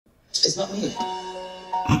It's not me.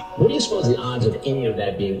 What do you suppose the odds of any of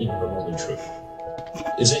that being even remotely true?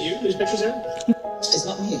 Is that you, these pictures there? It's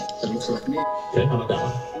not me. That looks like me. Okay, how about that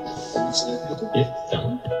one? That looks like me. Yeah, that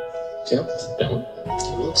one. Yep. That one.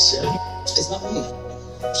 It looks, yeah. It's not me.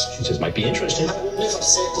 She just might be interested. I would never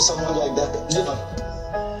say it to someone like that. Never.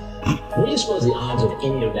 What do you suppose the odds of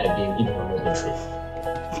any of that being even remotely true?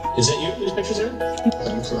 Is that you, these pictures there?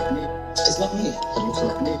 That looks like me. It's not me. That looks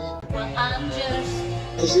like me. Well, I'm just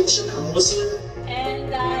Egyptian, I'm Muslim.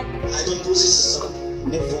 and I don't do this stuff.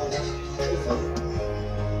 Never.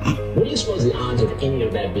 What do you suppose the odds of any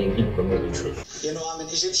of that being even remotely true? You know, I'm an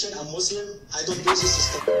Egyptian, I'm Muslim. I don't do this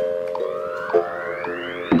stuff.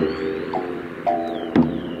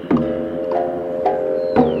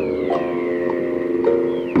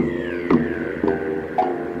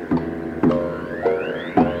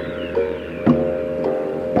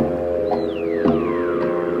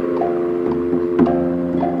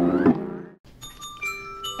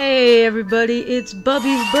 Hey everybody, it's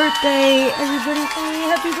Bubby's birthday. Everybody say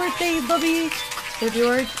happy birthday, Bubby.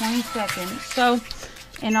 February 22nd. So,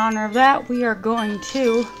 in honor of that, we are going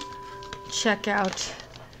to check out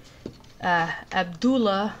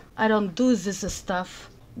Abdalla. I don't do this stuff.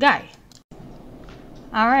 Guy.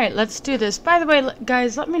 Alright, let's do this. By the way,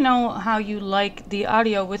 guys, let me know how you like the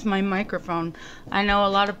audio with my microphone. I know a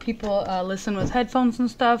lot of people listen with headphones and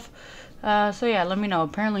stuff. So yeah, let me know.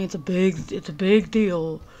 Apparently it's a big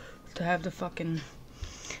deal to have the fucking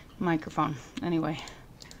microphone. Anyway.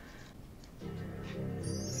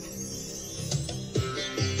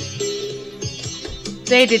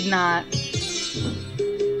 They did not.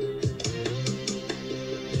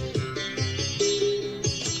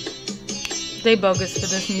 They bogus for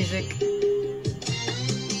this music.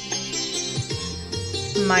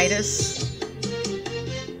 Midas.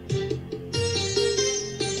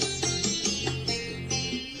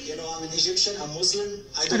 Egyptian, I'm Muslim.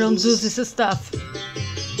 I don't do this stuff.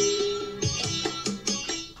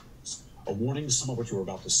 A warning, some of what you're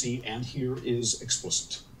about to see and hear is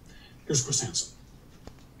explicit. Here's Chris Hansen.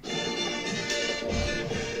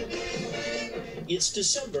 It's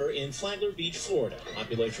December in Flagler Beach, Florida.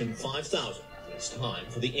 Population 5,000. It's time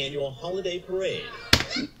for the annual holiday parade.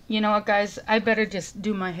 You know what, guys? I better just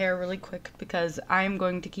do my hair really quick because I'm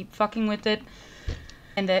going to keep fucking with it.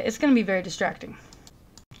 And it's going to be very distracting.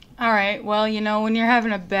 Alright, well, you know, when you're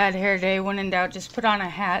having a bad hair day, when in doubt, just put on a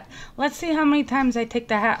hat. Let's see how many times I take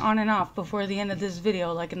the hat on and off before the end of this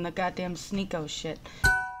video, like in the goddamn Sneeko shit.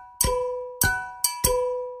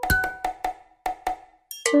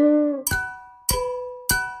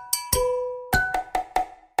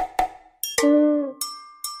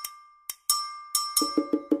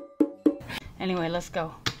 Anyway, let's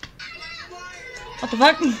go. What the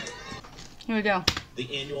fuck? Here we go.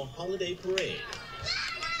 The annual holiday parade.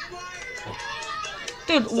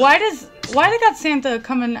 Dude, why they got Santa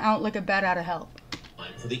coming out like a bat out of hell?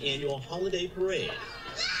 Time for the annual holiday parade.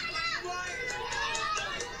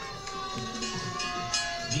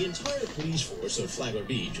 The entire police force of Flagler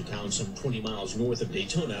Beach, a town some 20 miles north of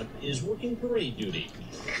Daytona, is working parade duty.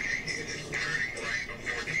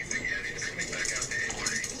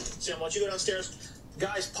 Sam, why don't you go downstairs?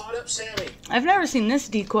 Guys, pot up Sammy. I've never seen this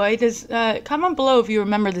decoy. Comment below if you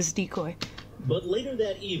remember this decoy. But later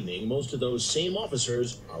that evening, most of those same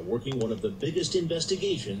officers are working one of the biggest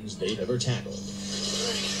investigations they've ever tackled.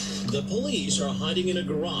 The police are hiding in a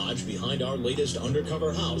garage behind our latest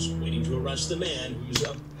undercover house, waiting to arrest the man who's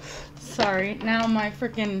up. Sorry, now my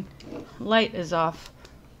freaking light is off.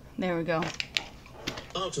 There we go.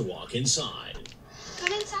 About to walk inside.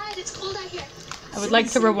 come inside. It's cold out here. I would like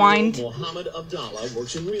to rewind. Mohamed Abdalla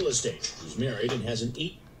works in real estate. He's married and has an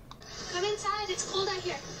Come inside. It's cold out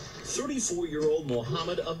here. 34-year-old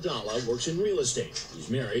Mohamed Abdalla works in real estate. He's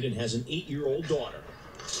married and has an 8-year-old daughter.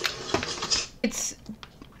 It's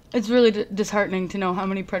really disheartening to know how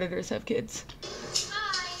many predators have kids.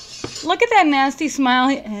 Hi. Look at that nasty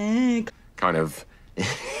smile. Kind of.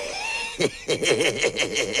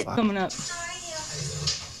 Coming up.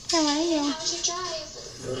 How are you? How are you? How was your drive?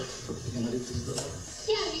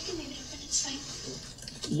 Yeah, you can leave it open. It's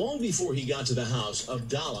fine. Long before he got to the house,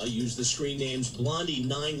 Abdalla used the screen names Blondie9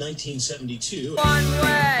 1972 One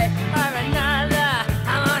way or another,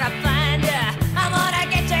 I'm gonna find her. I'm gonna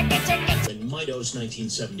get you. and Midos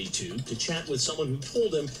 1972 to chat with someone who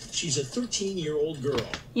told him she's a 13-year-old girl.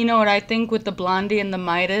 You know what I think with the Blondie and the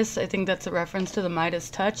Midas? I think that's a reference to the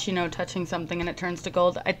Midas touch. You know, touching something and it turns to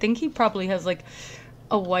gold. I think he probably has like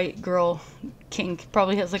a white girl kink.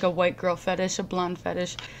 Probably has like a white girl fetish, a blonde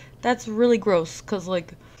fetish. That's really gross, because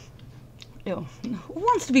like Ew. Who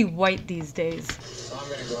wants to be white these days?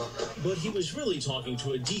 But he was really talking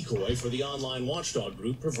to a decoy for the online watchdog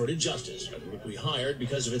group Perverted Justice, a group we hired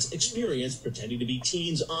because of its experience pretending to be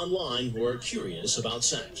teens online who are curious about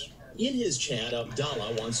sex. In his chat,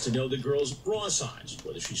 Abdalla wants to know the girl's bra size,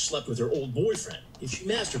 whether she slept with her old boyfriend, if she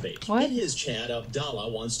masturbates. What? In his chat,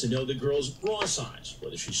 Abdalla wants to know the girl's bra size,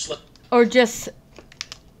 whether she slept... Or just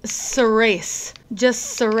Serace. Just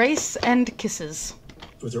Serace and kisses.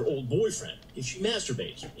 with her old boyfriend, if she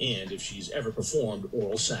masturbates, and if she's ever performed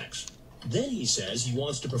oral sex. Then he says he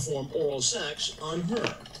wants to perform oral sex on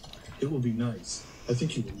her. It will be nice. I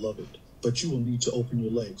think you will love it. But you will need to open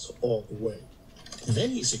your legs all the way.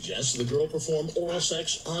 Then he suggests the girl perform oral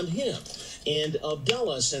sex on him. And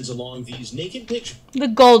Abdalla sends along these naked pictures. The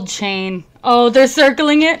gold chain. Oh, they're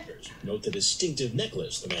circling it? Note the distinctive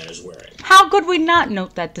necklace the man is wearing. How could we not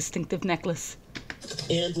note that distinctive necklace?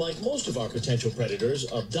 And like most of our potential predators,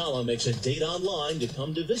 Abdalla makes a date online to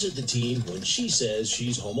come to visit the teen when she says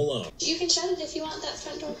she's home alone. You can shut it if you want that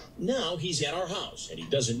front door. Now he's at our house, and he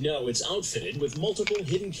doesn't know it's outfitted with multiple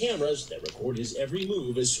hidden cameras that record his every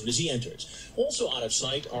move as soon as he enters. Also out of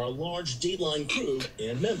sight are a large Dateline crew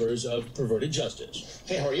and members of Perverted Justice.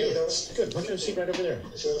 Hey, how are you? Good. Why don't you sit right over there?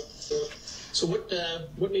 So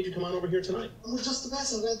what made you come on over here tonight? I'm just the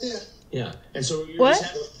person right there. Yeah, and so you're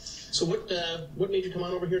What? So what made you come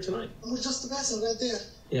on over here tonight? I'm just the person right there.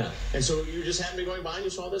 Yeah, and so you just happened to be going by and you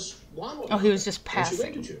saw this lawnmower. Oh, he was just And she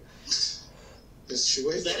waved passing. at you. Yes, she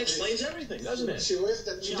waved That at me. explains everything, doesn't it? She waved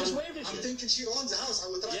at me. She just waved at I'm you. thinking she owns the house.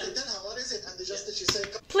 I would try to tell her, what is it? And she said,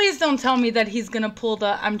 Please don't tell me that he's gonna pull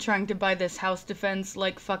the I'm trying to buy this house defense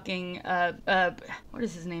like fucking, what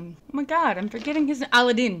is his name? Oh my god, I'm forgetting his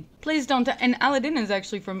Aladdin. Please don't and Aladdin is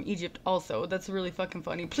actually from Egypt also. That's really fucking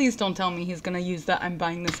funny. Please don't tell me he's gonna use the I'm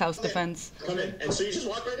buying this house defense. Come in. And so you just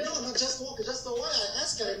walk right in? no, not just walk, just the way I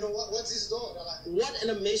asked her, what's this door? What an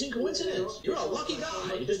amazing coincidence. You're a lucky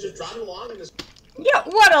guy. You're just driving along in this... Yeah,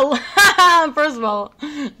 what a first of all,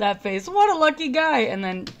 that face. What a lucky guy. And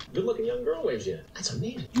then good-looking young girl waves you. That's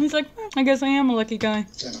amazing. he's like, I guess I am a lucky guy.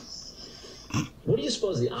 What do you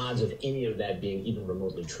suppose the odds of any of that being even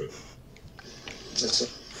remotely true?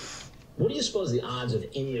 What do you suppose the odds of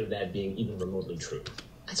any of that being even remotely true?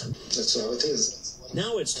 That's how it is.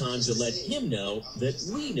 Now it's time to let him know that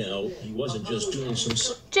we know he wasn't just doing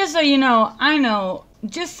some... Just so you know, I know.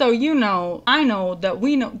 Just so you know, I know that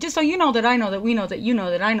we know. Just so you know that I know that we know that you know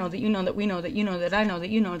that I know that you know that we know that you know that I know that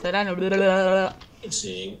you know that I know. Blah, blah, blah.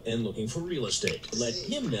 sightseeing and looking for real estate. Let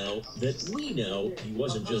him know that we know he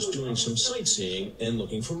wasn't just doing some sightseeing and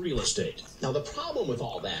looking for real estate. Now the problem with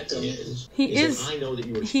all that is that I know that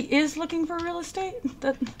you were... He is looking for real estate?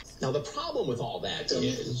 Now the problem with all that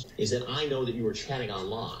is that I know that you were chatting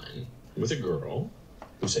online with a girl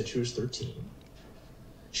who said she was 13.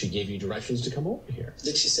 She gave you directions to come over here.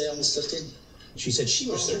 Did she say I was 13? She said she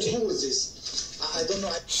was 13. Who is this? I don't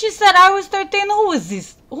know. She said I was 13. Who is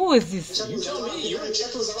this? Who is this? You tell me. You're in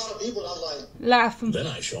chat with a lot of people online. Laughing. Then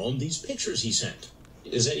I show him these pictures he sent.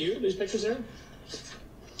 Is that you? These pictures there?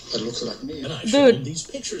 It looks like me. Then I show him these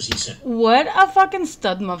pictures he sent. What a fucking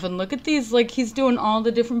stud muffin. Look at these. Like, he's doing all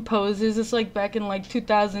the different poses. It's like back in like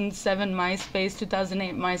 2007 MySpace,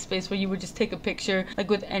 2008 MySpace, where you would just take a picture like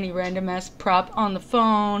with any random ass prop on the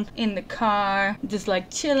phone, in the car, just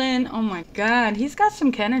like chilling. Oh my god, he's got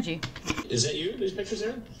some energy. Is that you? These pictures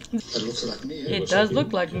there? It looks like me. It does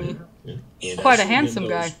look like me. Yeah. And Quite I a show handsome him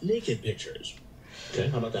those guy. Naked pictures. Okay,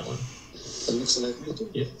 how about that one? It looks like me too.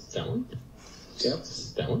 Yeah, that one. Yeah.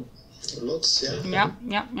 That one. It looks, Yeah.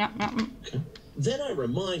 Okay. Then I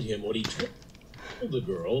remind him what he told the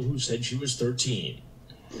girl who said she was 13.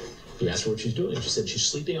 You asked her what she's doing. She said she's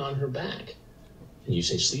sleeping on her back. And you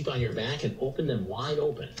say sleep on your back and open them wide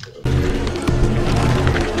open.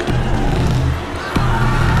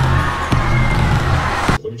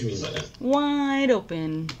 What did you mean by that? Wide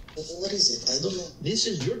open. What is it? I don't know. This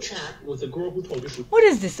is your chat with the girl who told you she What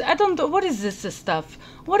is this? I don't know. What is this stuff?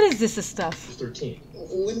 What is this stuff? was 13.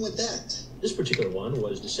 When was that? This particular one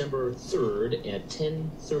was December 3rd at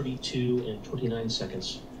 10:32 and 29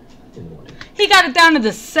 seconds in the morning. He got it down to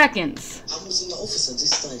the seconds. I was in the office at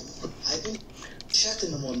this time. I don't chat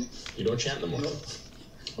in the morning. You don't chat in the morning?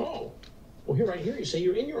 Oh. Well, here, right here, you say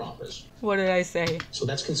you're in your office. What did I say? So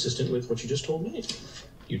that's consistent with what you just told me.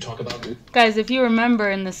 You talk about... Guys, if you remember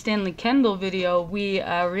in the Stanley Kendall video, we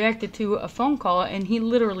reacted to a phone call, and he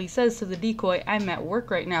literally says to the decoy, I'm at work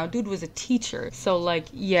right now. Dude was a teacher. So, like,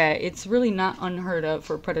 yeah, it's really not unheard of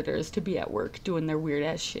for predators to be at work doing their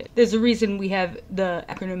weird-ass shit. There's a reason we have the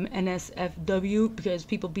acronym NSFW, because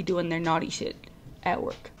people be doing their naughty shit at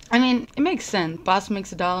work. I mean, it makes sense. Boss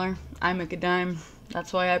makes $1, I make a dime.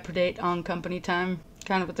 That's why I predate on company time,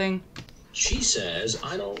 kind of a thing. She says,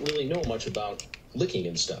 I don't really know much about licking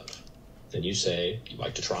and stuff. Then you say, you'd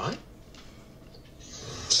like to try?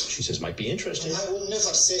 She says, might be interesting. I will never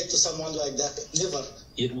say it to someone like that. Never.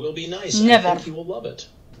 It will be nice. Never. I think you will love it.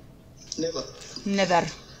 Never. Never.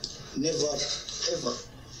 Never. Ever.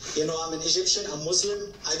 You know, I'm an Egyptian, I'm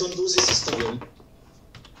Muslim. I don't do this stuff.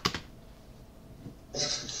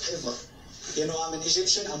 Ever. You know, I'm an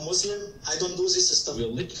Egyptian, I'm Muslim. I don't do this stuff.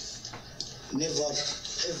 We'll lick. Never.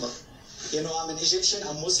 Ever. You know, I'm an Egyptian,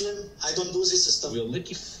 I'm Muslim. I don't do this stuff. We'll lick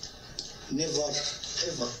you. Never.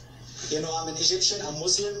 Ever. You know, I'm an Egyptian, I'm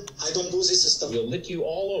Muslim. I don't do this stuff. We'll lick you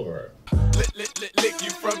all over. Lick you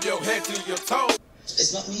from your head to your toe.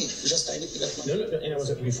 It's not me. Just I need to get my... No. And I was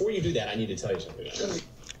before you do that, I need to tell you something.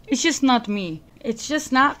 It's just not me. It's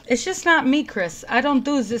just not me, Chris. I don't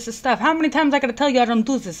do this stuff. How many times I gotta tell you I don't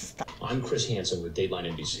do this stuff? I'm Chris Hansen with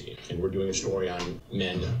Dateline NBC, and we're doing a story on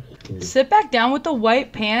men who... Sit back down with the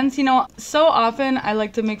white pants. You know, so often I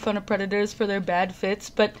like to make fun of predators for their bad fits,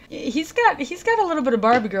 but he's got a little bit of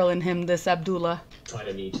Barbie girl in him, this Abdalla. try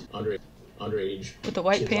to meet underage with the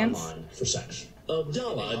white kids pants online for sex.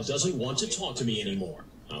 Abdalla doesn't want to talk to me anymore.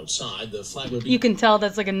 Outside, the Flagler Beach... You can tell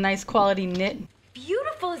that's like a nice quality knit.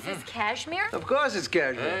 Beautiful. Is this cashmere? Of course it's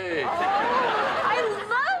cashmere. Hey. Oh, I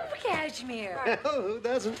love cashmere. Who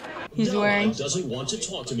doesn't? He's wearing... doesn't want to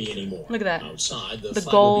talk to me anymore. Look at that. Outside, the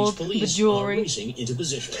gold, the jewelry. Racing into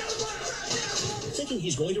position. Thinking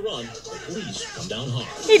he's going to run, the police come down hard.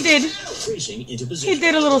 He did. Racing into position. He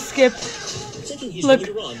did a little skip. Thinking he's Look.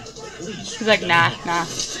 going to run, the police He's like, come nah, down hard. nah.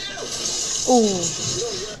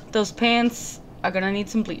 Ooh. Those pants are gonna need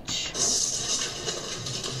some bleach.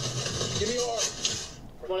 Give me your...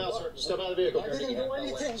 Everyone else, sir, step out of the vehicle.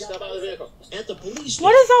 Step out of the vehicle. At the police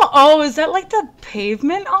What is all... Oh, is that like the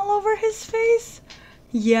pavement all over his face?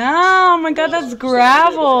 Yeah, oh my god, that's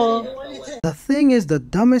gravel. The thing is the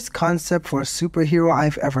dumbest concept for a superhero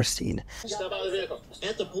I've ever seen. Step out of the vehicle.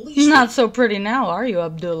 At the police Not so pretty now, are you,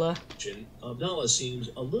 Abdullah? Abdalla seems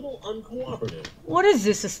a little uncooperative What is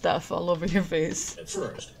this stuff all over your face? at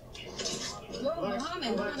first.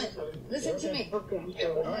 Mohamed, listen to me.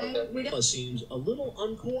 Abdalla seems a little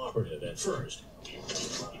uncooperative at first.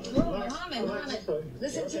 Mohamed,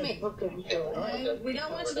 listen to me. We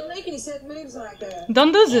don't want you to make any sad moves like that.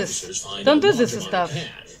 Don't do this. Don't do this stuff.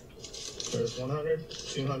 There's 100,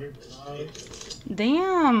 200, 9.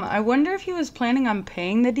 Damn, I wonder if he was planning on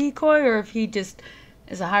paying the decoy or if he just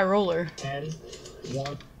is a high roller. 10,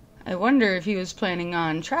 1, I wonder if he was planning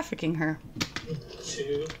on trafficking her.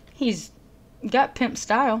 2, He's got pimp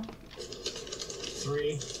style.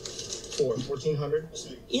 3, 4, 1400.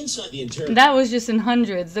 Inside the interrogation That was just in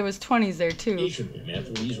hundreds. There was 20s there too. room,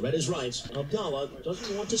 after he's read his rights, Abdalla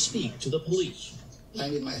doesn't want to speak to the police. I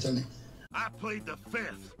need my attorney. I played the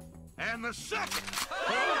 5th and the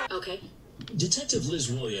 2nd. Okay. Detective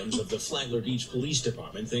Liz Williams of the Flagler Beach Police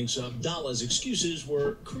Department thinks Abdalla's excuses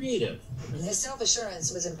were creative. His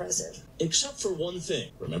self-assurance was impressive. Except for one thing.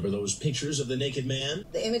 Remember those pictures of the naked man?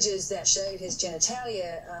 The images that showed his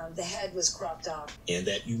genitalia, the head was cropped off. And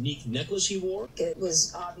that unique necklace he wore? It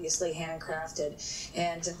was obviously handcrafted.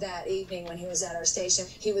 And that evening when he was at our station,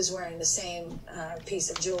 he was wearing the same piece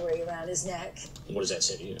of jewelry around his neck. What does that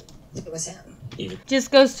say to you? It was him.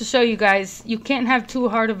 Just goes to show you guys, you can't have too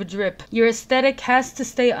hard of a drip. Your aesthetic has to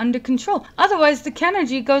stay under control. Otherwise, the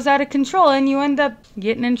Kennedy goes out of control and you end up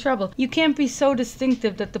getting in trouble. You can't be so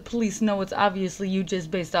distinctive that the police know it's obviously you just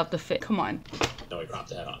based off the fit. Come on. No, he cropped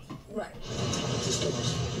that off. Right.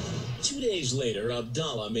 2 days later,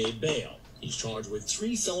 Abdalla made bail. He's charged with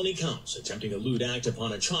 3 felony counts, attempting a lewd act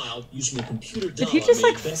upon a child using a computer Did he just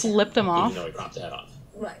like flip them off? No, he cropped that off.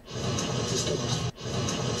 Right.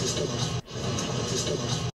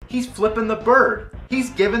 He's flipping the bird. He's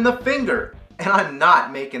giving the finger. And I'm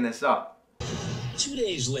not making this up. 2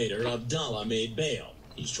 days later, Abdalla made bail.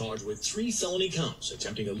 He's charged with 3 felony counts,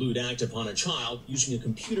 attempting a lewd act upon a child, using a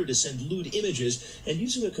computer to send lewd images, and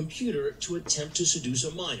using a computer to attempt to seduce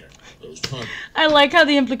a minor. Those charges. I like how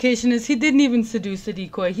the implication is he didn't even seduce the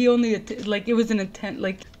decoy. He only, like, it was an attempt,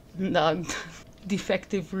 like,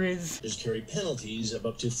 defective Riz. Carry penalties of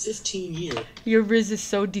up to 15 years. Your Riz is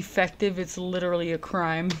so defective, it's literally a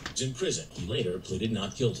crime. In prison. He later pleaded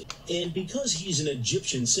not guilty. And because he's an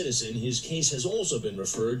Egyptian citizen, his case has also been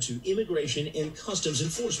referred to Immigration and Customs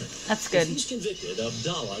Enforcement. That's good. If he's convicted,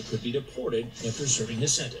 Abdalla could be deported after serving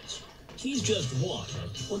his sentence. He's just one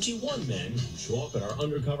of 21 men who show up at our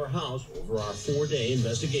undercover house over our 4-day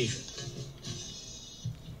investigation.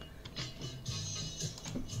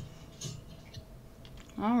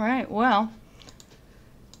 All right, well,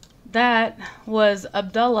 that was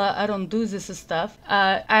Abdalla. I don't do this stuff.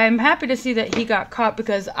 I'm happy to see that he got caught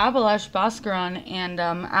because Abalash Bhaskaran and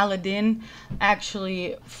Aladdin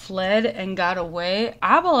actually fled and got away.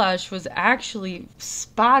 Abalash was actually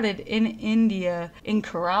spotted in India, in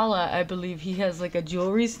Kerala, I believe. He has like a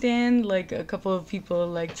jewelry stand. Like a couple of people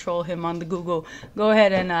like troll him on the Google. Go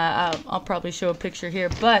ahead and I'll probably show a picture here.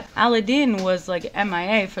 But Aladdin was like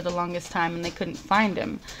MIA for the longest time and they couldn't find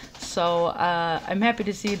him. So I'm happy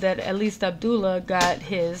to see that at least Abdullah got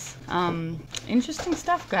his. Interesting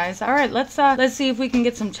stuff, guys. All right, let's see if we can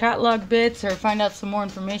get some chat log bits or find out some more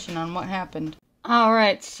information on what happened. All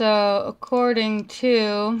right, so according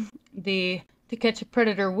to the To Catch a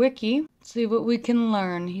Predator wiki, let's see what we can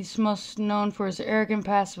learn. He's most known for his arrogant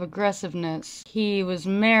passive aggressiveness. He was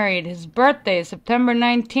married. His birthday, September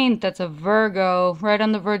 19th. That's a Virgo, right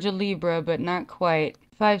on the verge of Libra, but not quite.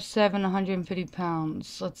 5'7", 150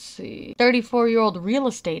 pounds. Let's see. 34-year-old real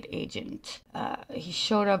estate agent. He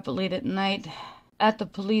showed up late at night at the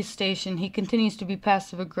police station. He continues to be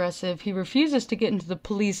passive-aggressive. He refuses to get into the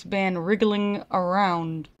police van, wriggling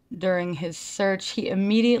around during his search. He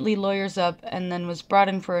immediately lawyers up and then was brought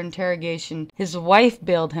in for interrogation. His wife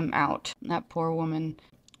bailed him out. That poor woman.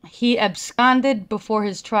 He absconded before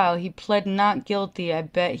his trial. He pled not guilty. I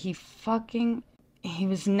bet he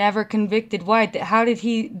was never convicted. Why? How did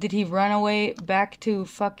he run away back to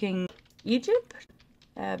fucking Egypt?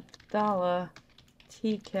 Abdalla,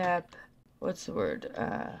 TCaP, what's the word?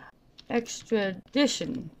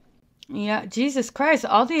 Extradition. Yeah, Jesus Christ,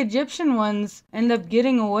 all the Egyptian ones end up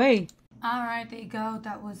getting away. Alright, there you go.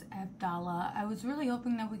 That was Abdalla. I was really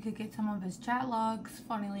hoping that we could get some of his chat logs.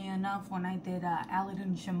 Funnily enough, when I did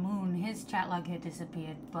Aladdin Shamoon, his chat log had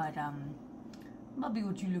disappeared. But, love you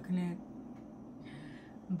what you looking at.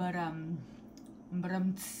 But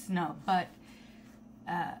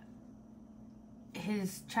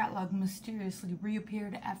his chat log mysteriously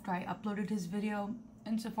reappeared after I uploaded his video.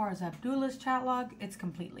 Insofar as Abdullah's chat log, it's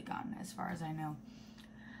completely gone, as far as I know.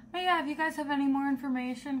 But yeah, if you guys have any more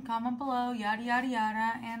information, comment below, yada yada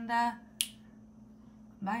yada, and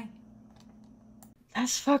bye.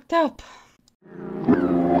 That's fucked up.